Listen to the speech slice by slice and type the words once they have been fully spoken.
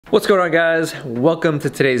What's going on, guys? Welcome to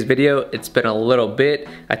today's video. It's been a little bit.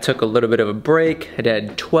 I took a little bit of a break. I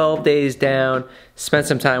had 12 days down, spent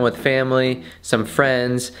some time with family, some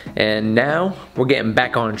friends, and now we're getting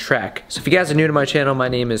back on track. So if you guys are new to my channel, my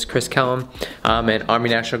name is Kellum. I'm an Army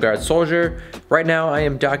National Guard soldier. Right now I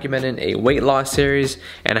am documenting a weight loss series,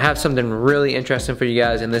 and I have something really interesting for you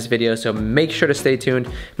guys in this video, so make sure to stay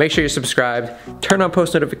tuned. Make sure you're subscribed, turn on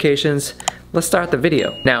post notifications. Let's start the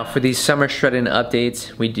video. Now for these summer shredding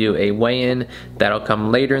updates, we do a weigh-in that'll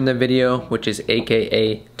come later in the video, which is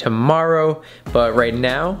AKA tomorrow. But right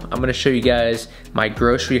now, I'm gonna show you guys my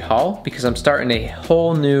grocery haul because I'm starting a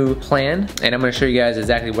whole new plan, and I'm gonna show you guys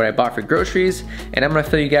exactly what I bought for groceries, and I'm gonna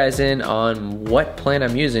fill you guys in on what plan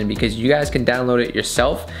I'm using because you guys can download it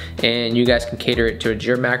yourself and you guys can cater it to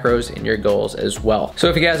your macros and your goals as well. So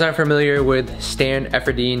if you guys aren't familiar with Stan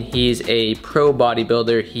Efferding, he's a pro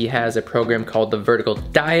bodybuilder. He has a program called the Vertical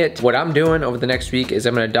Diet. What I'm doing over the next week is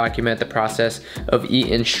I'm gonna document the process of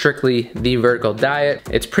eating strictly the Vertical Diet.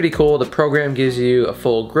 It's pretty cool. The program gives you a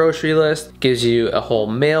full grocery list, gives you a whole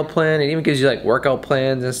meal plan, it even gives you like workout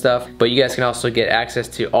plans and stuff. But you guys can also get access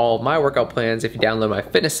to all of my workout plans if you download my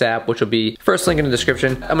fitness app, which will be first link in the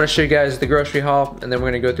description. I'm gonna show you guys the grocery haul, and then we're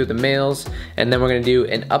gonna go through the meals, and then we're gonna do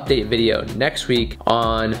an update video next week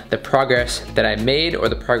on the progress that I made or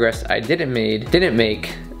the progress I didn't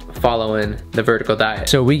make following the Vertical Diet.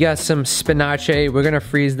 So we got some spinach. We're gonna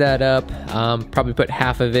freeze that up, probably put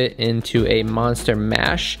half of it into a Monster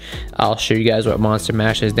Mash. I'll show you guys what Monster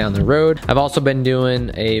Mash is down the road. I've also been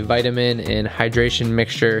doing a vitamin and hydration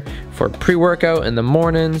mixture for pre-workout in the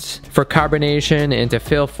mornings, for carbonation, and to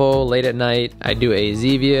feel full late at night, I do a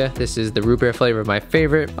Zevia. This is the root beer flavor, my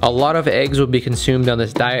favorite. A lot of eggs will be consumed on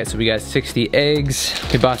this diet, so we got 60 eggs.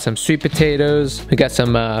 We bought some sweet potatoes. We got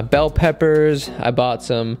some bell peppers. I bought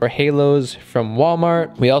some halos from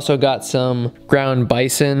Walmart. We also got some ground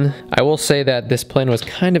bison. I will say that this plan was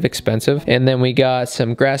kind of expensive. And then we got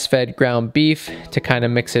some grass-fed ground beef to kind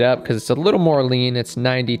of mix it up because it's a little more lean. It's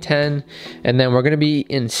 90-10. And then we're gonna be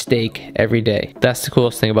eating steak every day. That's the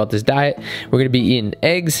coolest thing about this diet. We're gonna be eating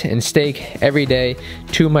eggs and steak every day,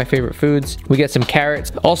 two of my favorite foods. We got some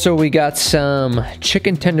carrots. Also, we got some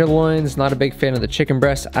chicken tenderloins. Not a big fan of the chicken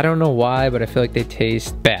breasts. I don't know why, but I feel like they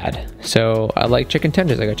taste bad. So I like chicken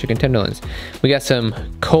tenders. I got chicken tenderloins. We got some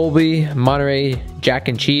Colby Monterey Jack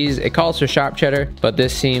and Cheese. It calls for sharp cheddar, but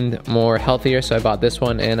this seemed more healthier, so I bought this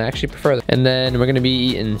one, and I actually prefer it. And then we're gonna be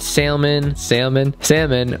eating salmon,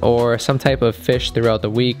 or some type of fish throughout the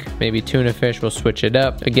week. Maybe tuna fish, we'll switch it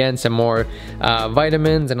up. Again, some more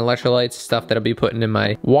vitamins and electrolytes, stuff that I'll be putting in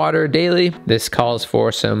my water daily. This calls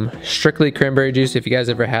for some strictly cranberry juice. If you guys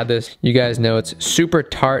ever had this, you guys know it's super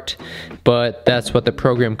tart, but that's what the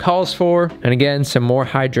program calls for. And again, some more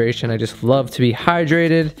hydration. I just love to be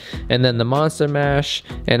hydrated. And then the Monster Mash,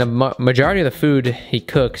 and a majority of the food he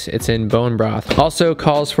cooks, it's in bone broth. Also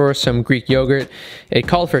calls for some Greek yogurt. It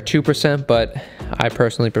called for 2%, but I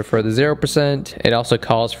personally prefer the 0%. It also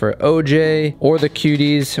calls for OJ or the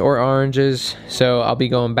cuties or oranges. So I'll be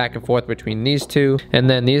going back and forth between these two. And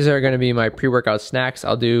then these are gonna be my pre-workout snacks.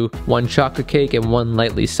 I'll do one chocolate cake and one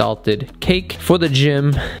lightly salted cake for the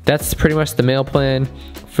gym. That's pretty much the meal plan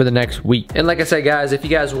for the next week. And like I said, guys, if you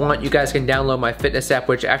guys want, you guys can download my fitness app,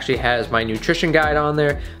 which actually has my nutrition guide on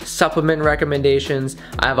there, supplement recommendations.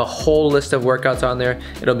 I have a whole list of workouts on there.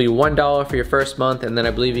 It'll be $1 for your first month, and then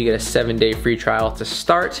I believe you get a 7-day free trial to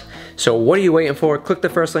start. So what are you waiting for? Click the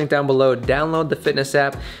first link down below, download the fitness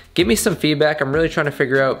app, give me some feedback. I'm really trying to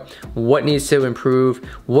figure out what needs to improve,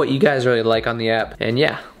 what you guys really like on the app. And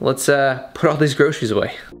yeah, let's put all these groceries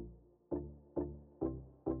away.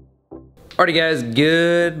 Alrighty guys,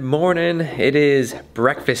 good morning. It is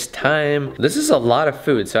breakfast time. This is a lot of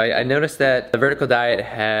food. So I noticed that the Vertical Diet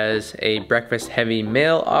has a breakfast heavy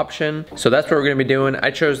meal option. So that's what we're gonna be doing. I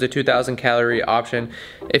chose the 2,000 calorie option.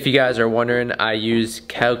 If you guys are wondering, I use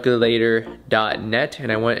calculator.net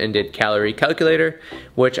and I went and did calorie calculator,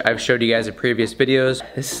 which I've showed you guys in previous videos.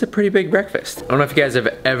 This is a pretty big breakfast. I don't know if you guys have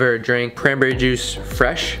ever drank cranberry juice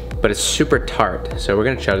fresh, but it's super tart. So we're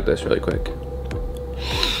gonna chug this really quick.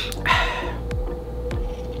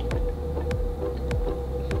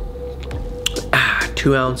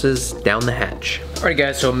 2 ounces down the hatch. Alright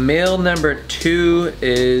guys, so meal number 2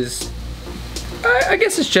 is, I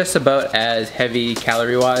guess it's just about as heavy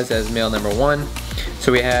calorie wise as meal number 1.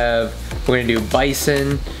 So we're gonna do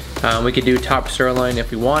bison. We could do top sirloin if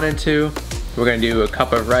we wanted to. We're gonna do a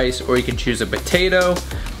cup of rice, or you can choose a potato.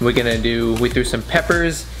 We threw some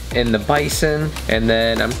peppers in the bison, and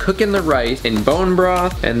then I'm cooking the rice in bone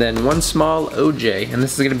broth, and then 1 small OJ. And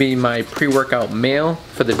this is gonna be my pre-workout meal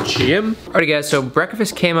for the gym. Alrighty guys, so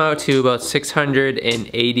breakfast came out to about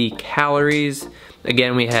 680 calories.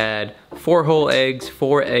 Again, we had 4 whole eggs,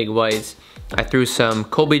 4 egg whites. I threw some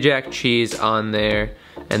Colby Jack cheese on there,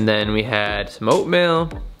 and then we had some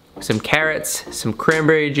oatmeal, some carrots, some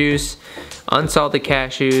cranberry juice, unsalted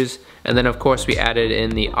cashews, and then of course we added in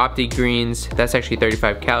the Opti greens. That's actually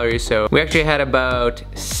 35 calories, so we actually had about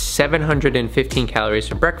 715 calories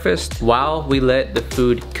for breakfast while we let the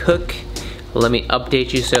food cook. Let me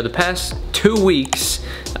update you. So the past 2 weeks,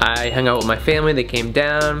 I hung out with my family. They came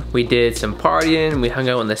down, we did some partying, we hung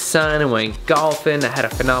out in the sun and went golfing. I had a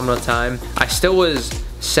phenomenal time. I still was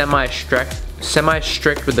semi-strict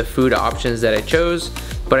with the food options that I chose,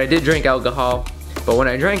 but I did drink alcohol. But when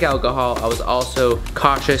I drank alcohol, I was also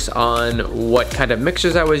cautious on what kind of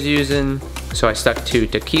mixers I was using. So I stuck to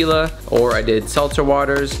tequila, or I did seltzer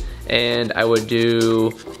waters, and I would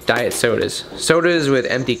do diet sodas. Sodas with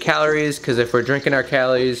empty calories, because if we're drinking our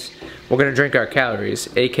calories, we're gonna drink our calories,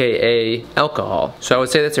 AKA alcohol. So I would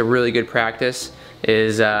say that's a really good practice,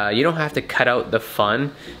 is you don't have to cut out the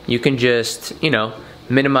fun. You can just, you know,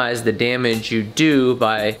 minimize the damage you do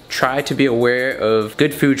by try to be aware of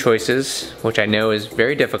good food choices, which I know is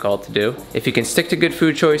very difficult to do. If you can stick to good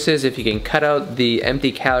food choices, if you can cut out the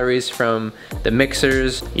empty calories from the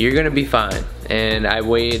mixers, you're gonna be fine. And I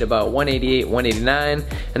weighed about 188, 189,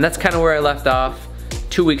 and that's kind of where I left off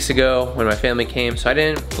 2 weeks ago when my family came. So I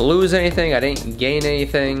didn't lose anything, I didn't gain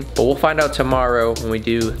anything, but we'll find out tomorrow when we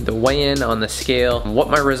do the weigh-in on the scale what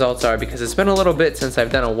my results are, because it's been a little bit since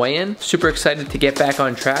I've done a weigh-in. Super excited to get back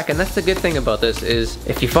on track, and that's the good thing about this is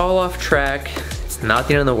if you fall off track, it's not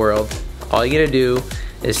the end of the world. All you gotta do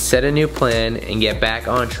is set a new plan and get back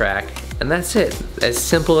on track. And that's it, as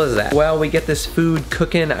simple as that. While we get this food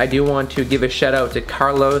cooking, I do want to give a shout out to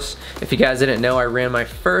Carlos. If you guys didn't know, I ran my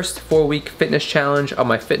first 4-week fitness challenge on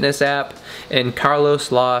my fitness app, and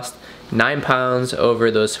Carlos lost 9 pounds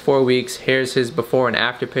over those 4 weeks. Here's his before and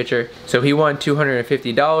after picture. So he won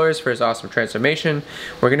 $250 for his awesome transformation.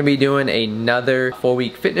 We're gonna be doing another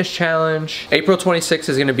 4-week fitness challenge. April 26th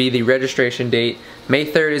is gonna be the registration date. May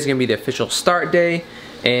 3rd is gonna be the official start day,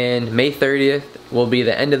 and May 30th will be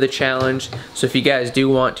the end of the challenge. So if you guys do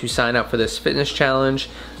want to sign up for this fitness challenge,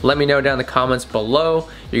 let me know down in the comments below.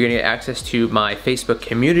 You're gonna get access to my Facebook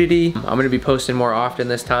community. I'm gonna be posting more often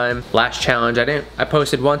this time. Last challenge, I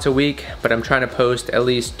posted once a week, but I'm trying to post at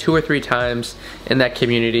least 2 or 3 times in that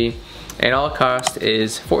community. And all it costs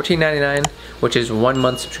is $14.99, which is 1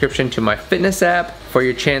 month subscription to my fitness app for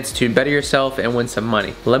your chance to better yourself and win some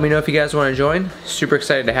money. Let me know if you guys want to join. Super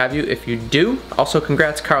excited to have you if you do. Also,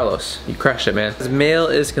 congrats Carlos, you crushed it, man. This meal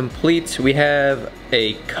is complete. We have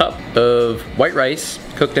a cup of white rice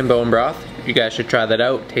cooked in bone broth. You guys should try that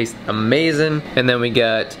out, tastes amazing. And then we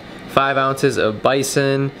got 5 ounces of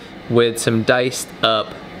bison with some diced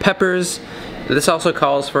up peppers. This also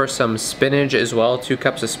calls for some spinach as well, 2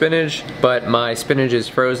 cups of spinach, but my spinach is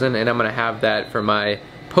frozen and I'm gonna have that for my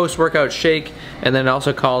post-workout shake. And then it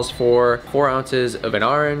also calls for 4 ounces of an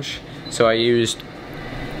orange. So I used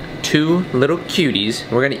 2 little cuties.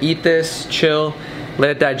 We're gonna eat this, chill,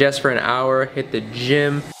 let it digest for an hour, hit the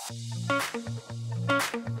gym.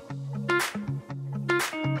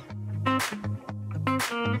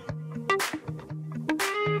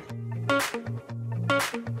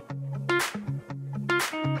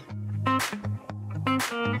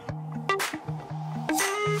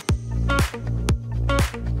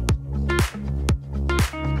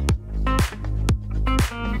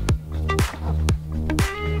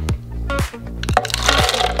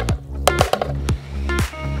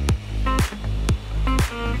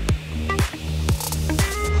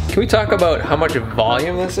 Can we talk about how much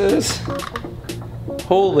volume this is?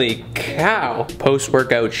 Holy cow.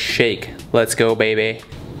 Post-workout shake. Let's go, baby.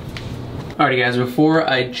 Alrighty guys, before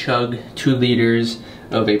I chug 2 liters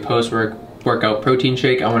of a post-workout protein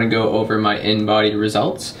shake, I wanna go over my in-body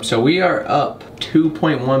results. So we are up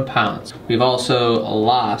 2.1 pounds. We've also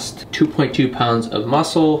lost 2.2 pounds of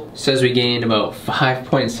muscle. It says we gained about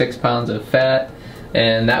 5.6 pounds of fat,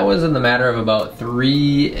 and that was in the matter of about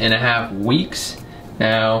 3.5 weeks.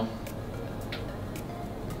 Now,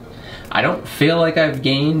 I don't feel like I've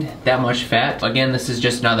gained that much fat. Again, this is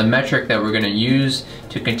just another metric that we're gonna use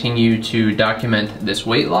to continue to document this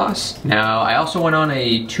weight loss. Now, I also went on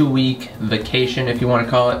a 2-week vacation, if you want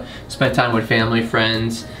to call it. Spent time with family,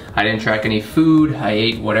 friends. I didn't track any food. I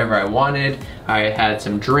ate whatever I wanted. I had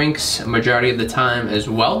some drinks a majority of the time as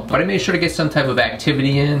well, but I made sure to get some type of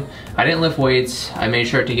activity in. I didn't lift weights. I made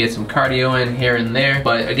sure to get some cardio in here and there.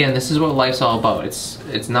 But again, this is what life's all about.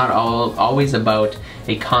 It's not always about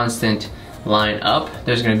a constant line up.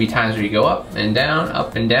 There's gonna be times where you go up and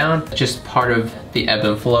down, just part of the ebb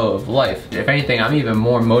and flow of life. If anything, I'm even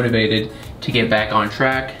more motivated to get back on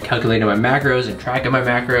track, calculating my macros and tracking my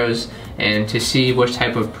macros, and to see which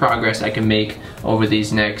type of progress I can make over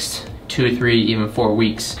these next 2, 3, even 4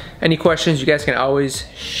 weeks. Any questions, you guys can always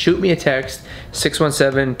shoot me a text,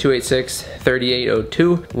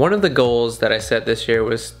 617-286-3802. One of the goals that I set this year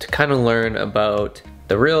was to kind of learn about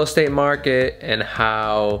the real estate market and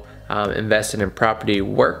how investing in property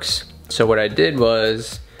works. So what I did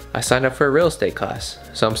was I signed up for a real estate class.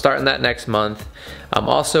 So I'm starting that next month. I'm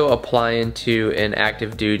also applying to an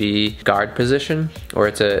active duty guard position, or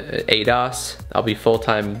it's a ADOS. I'll be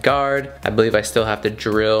full-time guard. I believe I still have to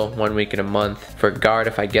drill 1 week in a month for guard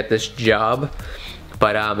if I get this job.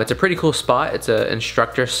 But it's a pretty cool spot. It's an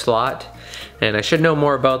instructor slot, and I should know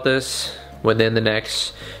more about this within the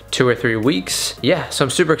next 2 or 3 weeks. Yeah, so I'm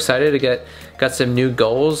super excited to got some new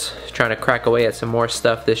goals, trying to crack away at some more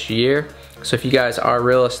stuff this year. So if you guys are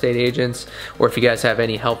real estate agents, or if you guys have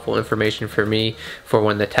any helpful information for me for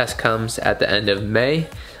when the test comes at the end of May,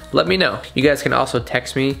 let me know. You guys can also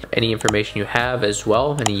text me any information you have as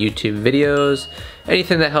well, any YouTube videos,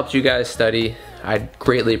 anything that helps you guys study. I'd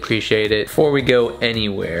greatly appreciate it. Before we go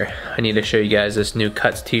anywhere, I need to show you guys this new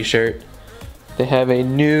Cuts t-shirt. They have a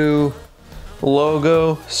new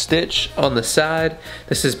logo stitch on the side.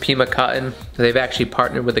 This is Pima Cotton. They've actually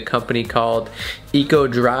partnered with a company called Eco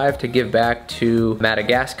Drive to give back to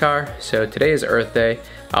Madagascar. So today is Earth Day.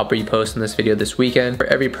 I'll be posting this video this weekend. For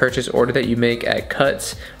every purchase order that you make at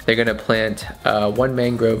Cuts, they're gonna plant 1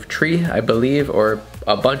 mangrove tree, I believe, or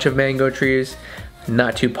a bunch of mango trees.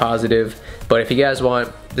 Not too positive, but if you guys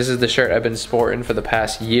want, this is the shirt I've been sporting for the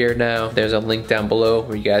past year now. There's a link down below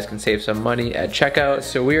where you guys can save some money at checkout.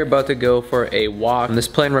 So we are about to go for a walk. And this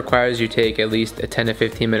plan requires you take at least a 10 to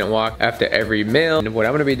 15 minute walk after every meal. And what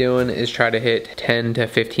I'm gonna be doing is try to hit 10 to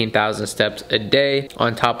 15,000 steps a day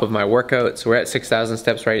on top of my workout. So we're at 6,000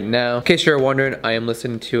 steps right now. In case you're wondering, I am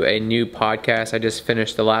listening to a new podcast. I just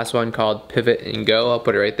finished the last one called Pivot and Go. I'll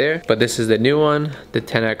put it right there. But this is the new one, The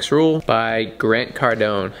 10X Rule by Grant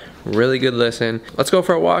Cardone. Really good listen. Let's go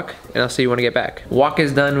for a walk and I'll see you when I get back. Walk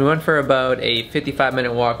is done. We went for about a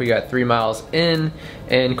 55-minute walk. We got 3 miles in.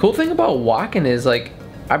 And cool thing about walking is, like,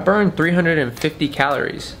 I burned 350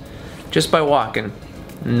 calories just by walking.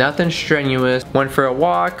 Nothing strenuous. Went for a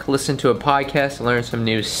walk, listened to a podcast, learned some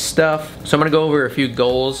new stuff. So I'm gonna go over a few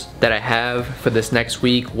goals that I have for this next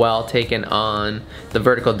week while taking on the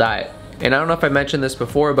vertical diet. And I don't know if I mentioned this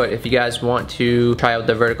before, but if you guys want to try out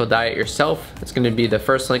the vertical diet yourself, it's gonna be the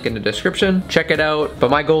first link in the description. Check it out.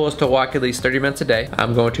 But my goal is to walk at least 30 minutes a day.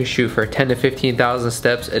 I'm going to shoot for 10 to 15,000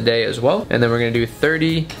 steps a day as well. And then we're gonna do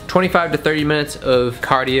 25 to 30 minutes of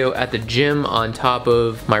cardio at the gym on top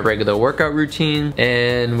of my regular workout routine.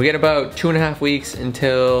 And we got about 2.5 weeks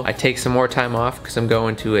until I take some more time off because I'm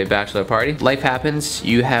going to a bachelor party. Life happens,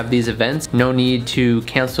 you have these events. No need to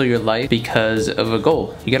cancel your life because of a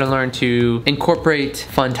goal. You gotta learn to incorporate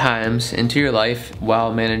fun times into your life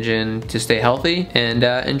while managing to stay healthy and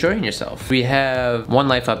enjoying yourself. We have one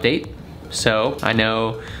life update. So I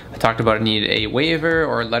know I talked about I need a waiver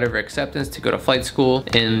or a letter of acceptance to go to flight school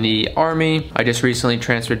in the Army. I just recently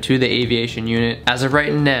transferred to the aviation unit. As of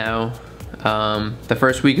right now, the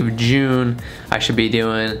first week of June, I should be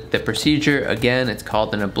doing the procedure again. It's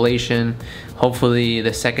called an ablation. Hopefully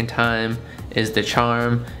the second time is the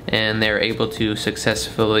charm and they're able to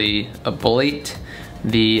successfully ablate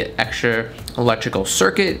the extra electrical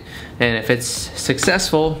circuit. And if it's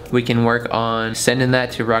successful, we can work on sending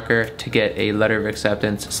that to Rucker to get a letter of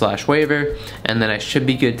acceptance / waiver. And then I should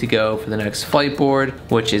be good to go for the next flight board,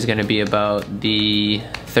 which is gonna be about the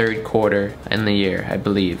 3rd quarter in the year, I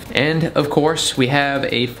believe. And of course, we have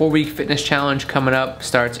a 4-week fitness challenge coming up.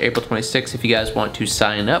 Starts April 26th if you guys want to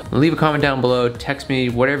sign up. Leave a comment down below, text me,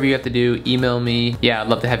 whatever you have to do, email me. Yeah, I'd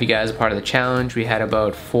love to have you guys a part of the challenge. We had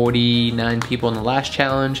about 49 people in the last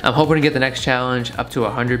challenge. I'm hoping to get the next challenge up to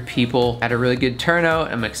 100 people. Had a really good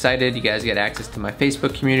turnout. I'm excited. You guys get access to my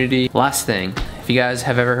Facebook community. Last thing, If you guys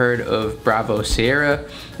have ever heard of Bravo Sierra,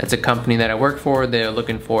 that's a company that I work for. They're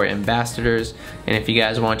looking for ambassadors, and if you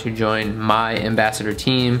guys want to join my ambassador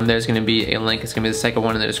team, there's gonna be a link. It's gonna be the second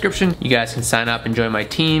one in the description. You guys can sign up and join my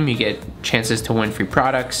team. You get chances to win free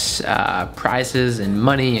products, prizes, and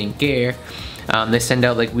money and gear. They send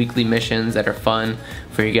out like weekly missions that are fun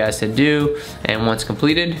for you guys to do, and once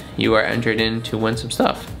completed, you are entered in to win some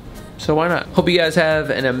stuff. So why not? Hope you guys have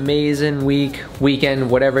an amazing week, weekend,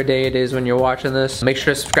 whatever day it is when you're watching this. Make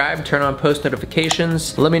sure to subscribe, turn on post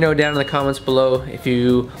notifications. Let me know down in the comments below if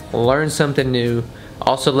you learned something new.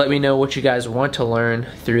 Also, let me know what you guys want to learn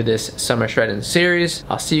through this summer shredding series.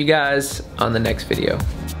 I'll see you guys on the next video.